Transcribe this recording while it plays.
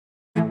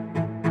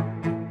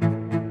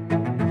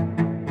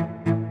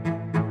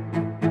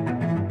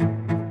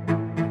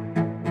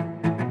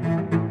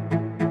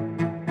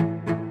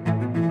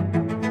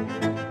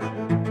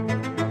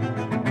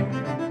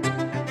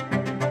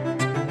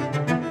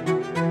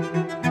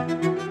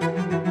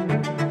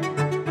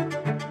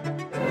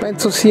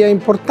Penso sia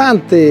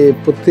importante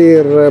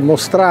poter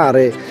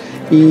mostrare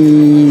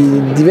i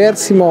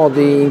diversi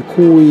modi in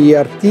cui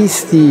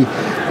artisti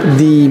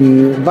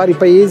di vari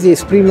paesi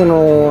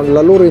esprimono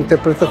la loro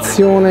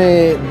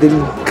interpretazione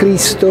del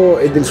Cristo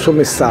e del suo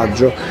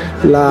messaggio.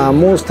 La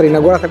mostra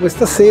inaugurata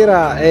questa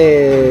sera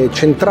è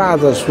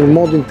centrata sul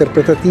modo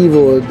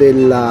interpretativo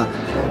della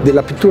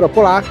pittura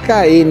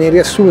polacca e ne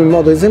riassume in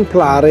modo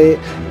esemplare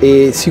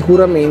e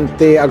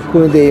sicuramente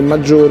alcuni dei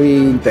maggiori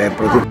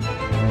interpreti.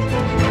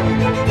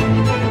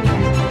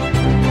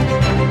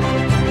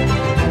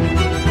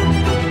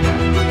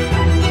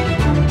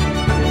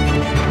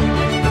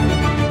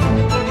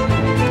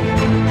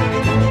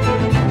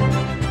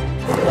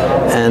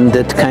 And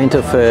that kind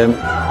of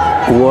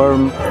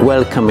warm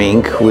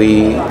welcoming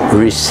we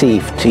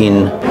received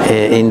in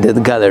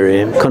that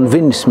gallery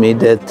convinced me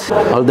that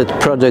all that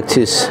project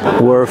is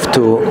worth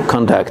to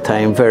conduct. I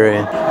am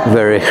very,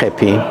 very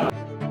happy.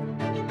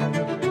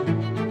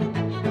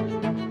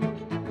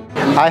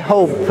 I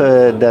hope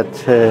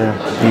that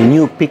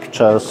new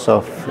pictures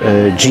of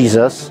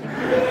Jesus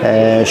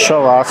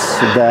show us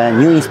the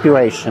new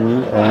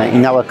inspiration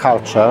in our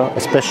culture,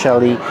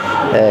 especially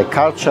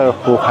culture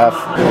who have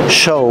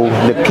shown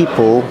the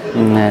people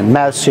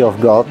mercy of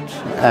God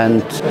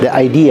and the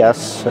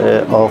ideas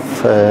of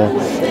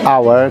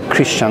our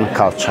Christian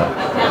culture.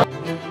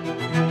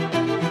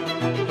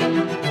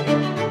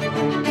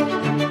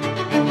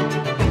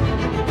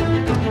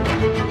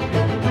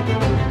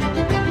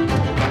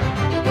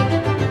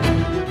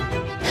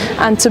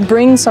 And to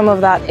bring some of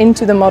that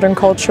into the modern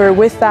culture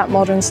with that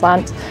modern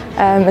slant,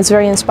 it's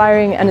very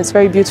inspiring and it's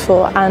very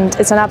beautiful, and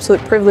it's an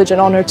absolute privilege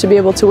and honor to be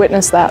able to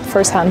witness that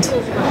firsthand.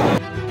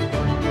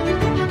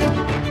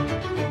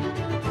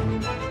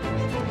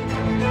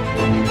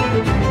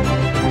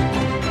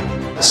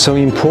 So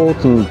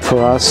important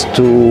for us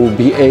to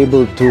be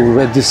able to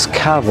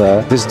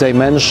rediscover this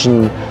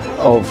dimension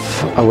of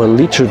our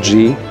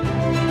liturgy